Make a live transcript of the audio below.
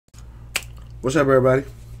What's up, everybody?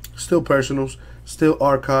 Still personals, still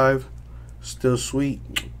archive, still sweet.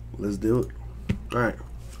 Let's do it. All right.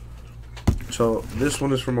 So this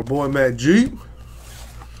one is from my boy Matt G.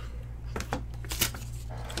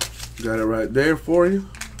 Got it right there for you.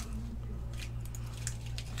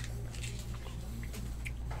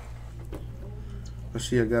 I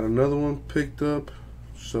see I got another one picked up,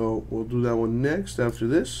 so we'll do that one next after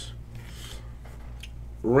this.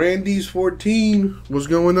 Randy's 14, what's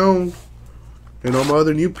going on? And all my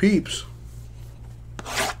other new peeps.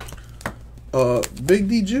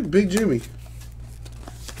 Big Jimmy.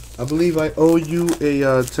 I believe I owe you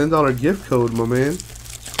a $10 gift code, my man.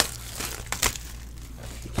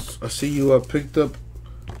 I see you picked up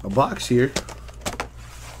a box here.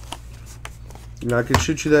 And I can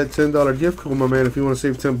shoot you that $10 gift code, my man, if you want to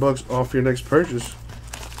save 10 bucks off your next purchase.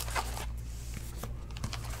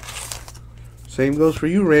 Same goes for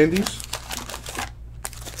you, Randy's.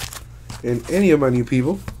 And any of my new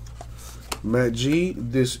people. Matt G,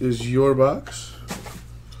 this is your box.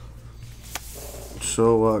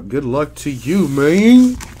 So, good luck to you,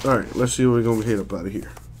 man. Alright, let's see what we're going to hit up out of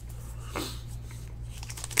here.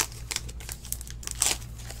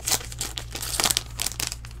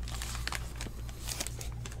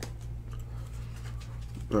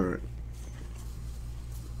 Alright.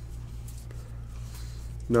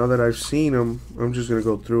 Now that I've seen them, I'm just going to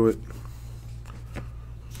go through it.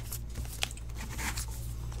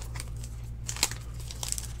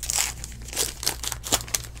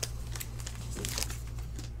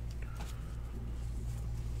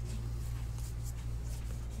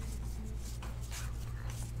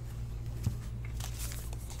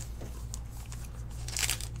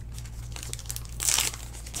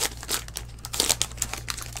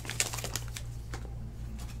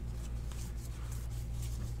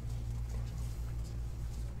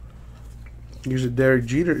 Here's a Derek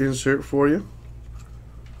Jeter insert for you.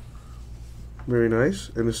 Very nice,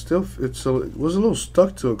 and it was a little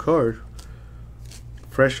stuck to a card.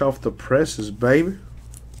 Fresh off the presses, baby.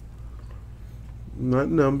 Not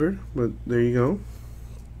numbered, but there you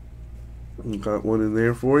go. Got one in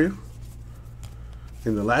there for you.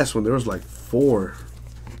 In the last one, there was like three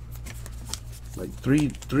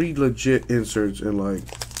legit inserts and like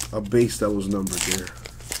a base that was numbered there.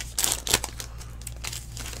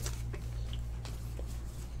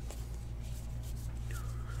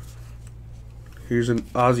 Here's an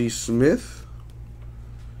Ozzie Smith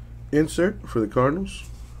insert for the Cardinals.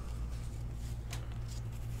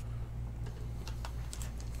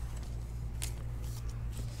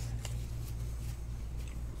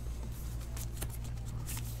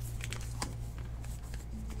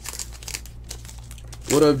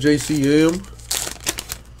 What up, JCM?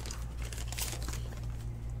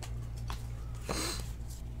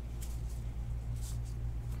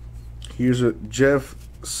 Here's a Jeff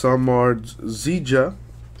Samardzija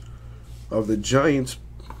of the Giants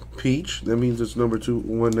peach. That means it's number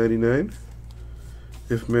 2/199.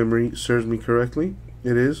 If memory serves me correctly,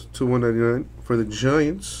 it is 2/199 for the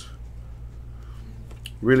Giants.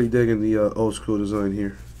 Really digging the old school design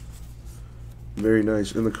here. Very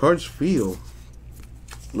nice, and the cards feel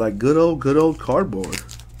like good old cardboard.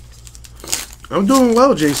 I'm doing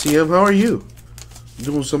well, JCM. How are you? I'm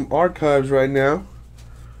doing some archives right now.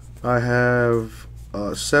 I have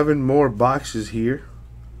 7 more boxes here.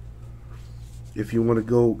 If you want to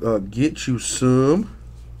go get you some.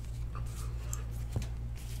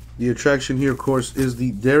 The attraction here, of course, is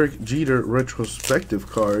the Derek Jeter retrospective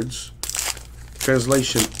cards.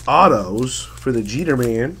 Translation autos for the Jeter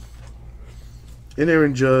man. And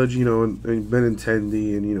Aaron Judge, you know, and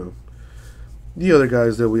Benintendi, and, you know, the other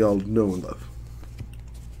guys that we all know and love.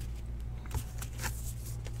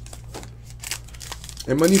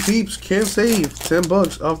 And my new peeps can save 10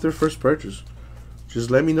 bucks off their first purchase. Just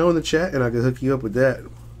let me know in the chat and I can hook you up with that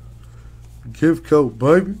gift code,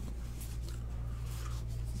 baby.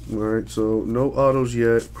 Alright, so no autos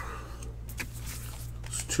yet.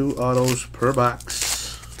 It's 2 autos per box.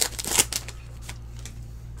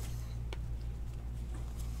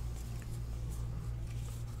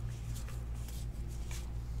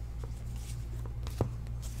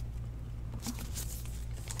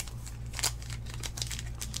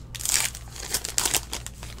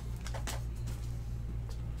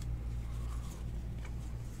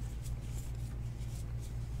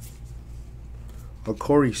 A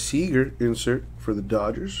Corey Seager insert for the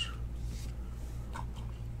Dodgers.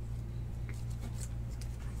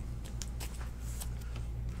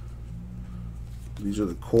 These are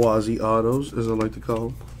the quasi autos, as I like to call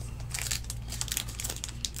them.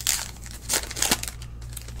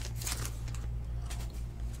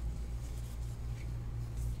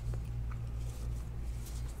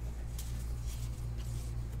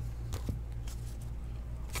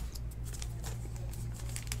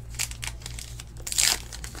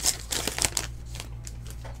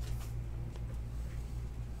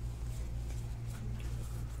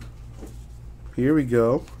 Here we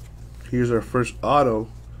go. Here's our first auto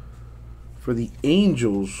for the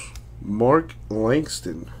Angels, Mark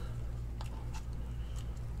Langston.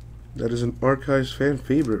 That is an Archives fan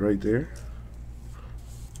favorite right there.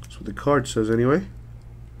 That's what the card says anyway.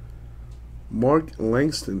 Mark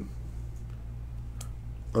Langston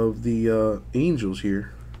of the Angels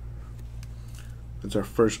here. That's our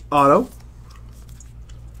first auto.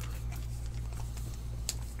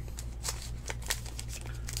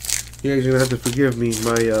 You guys are going to have to forgive me.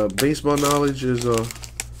 My baseball knowledge is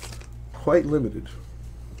quite limited.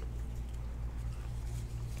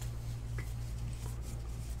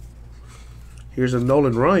 Here's a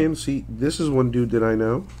Nolan Ryan. See, this is one dude that I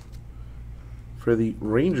know. For the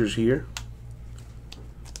Rangers here.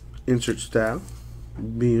 Insert style.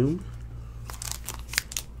 Boom.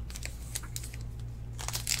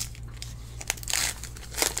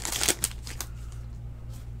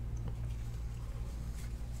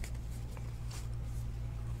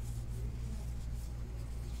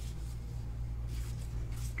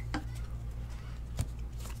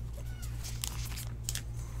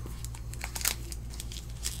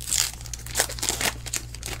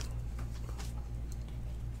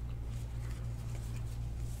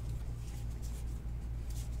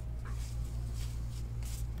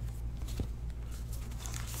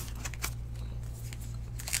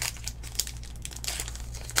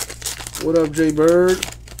 What up, Jay Bird?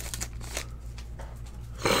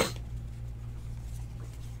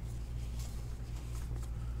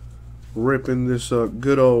 Ripping this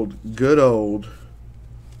good old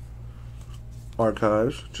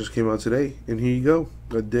Archives. Just came out today. And here you go.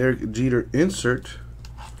 A Derek Jeter insert.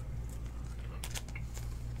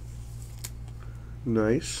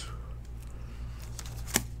 Nice.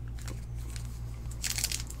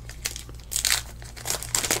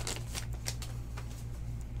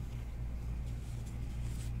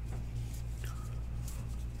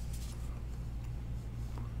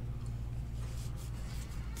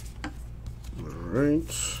 Right.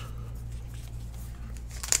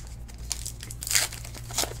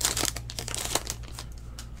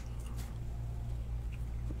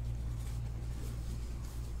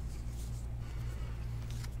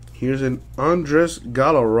 Here's an Andres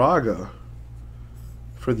Galarraga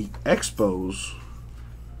for the Expos,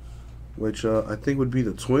 which I think would be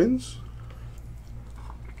the Twins.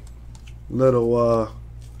 Little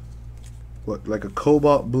what, like a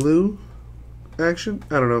cobalt blue action?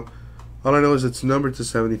 I don't know. All I know is it's numbered to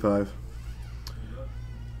 75.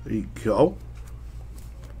 There you go.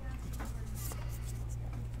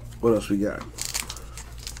 What else we got?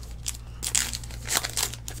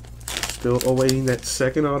 Still awaiting that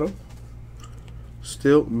second auto.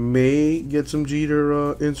 Still may get some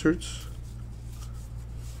Jeter inserts.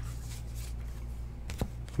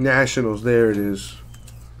 Nationals, there it is.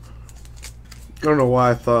 I don't know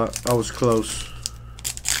why I thought I was close.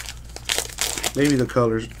 Maybe the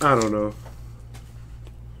colors. I don't know.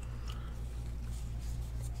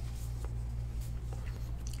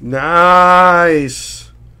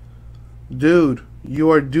 Nice. Dude, you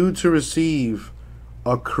are due to receive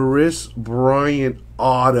a Chris Bryant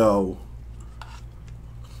auto.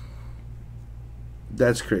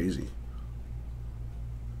 That's crazy.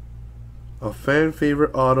 A fan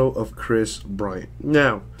favorite auto of Chris Bryant.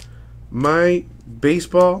 Now, my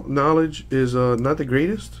baseball knowledge is not the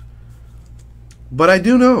greatest. But I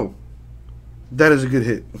do know that is a good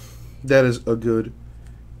hit. That is a good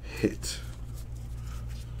hit.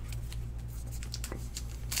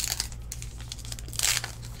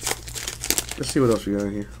 Let's see what else we got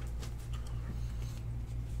in here.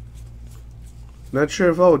 Not sure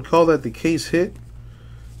if I would call that the case hit,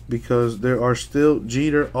 because there are still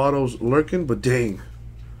Jeter autos lurking, but dang,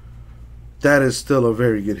 that is still a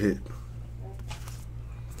very good hit.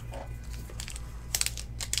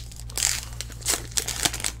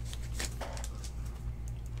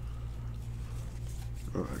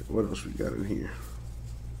 Alright, what else we got in here?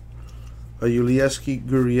 A Yulieski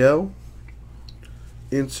Gurriel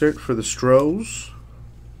insert for the Stros.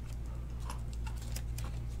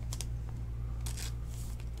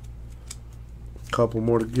 Couple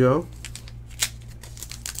more to go.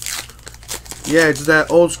 Yeah, it's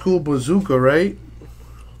that old school bazooka, right?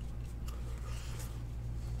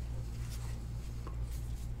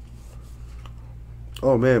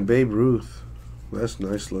 Oh man, Babe Ruth. That's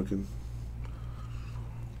nice looking.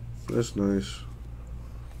 That's nice.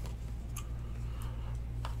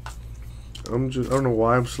 I don't know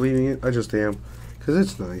why I'm sleeving it. I just am. Because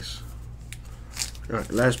it's nice.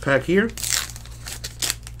 Alright, last pack here.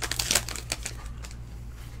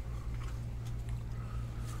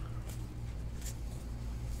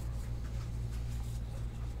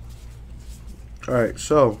 Alright,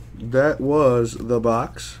 so that was the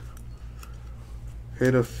box.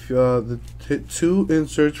 Hit hit 2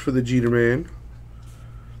 inserts for the Jeter Man,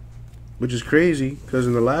 which is crazy because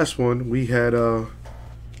in the last one we had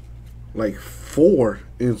like 4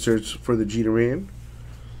 inserts for the Jeter Man.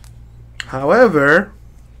 However,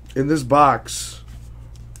 in this box,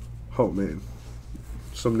 oh man,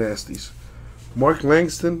 some nasties. Mark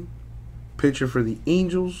Langston, pitcher for the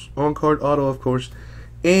Angels, on-card auto, of course,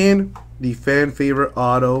 and the fan favorite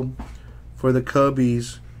auto for the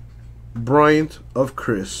Cubbies, Bryant of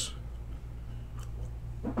Chris.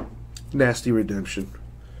 Nasty redemption.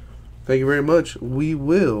 Thank you very much. We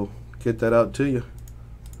will get that out to you.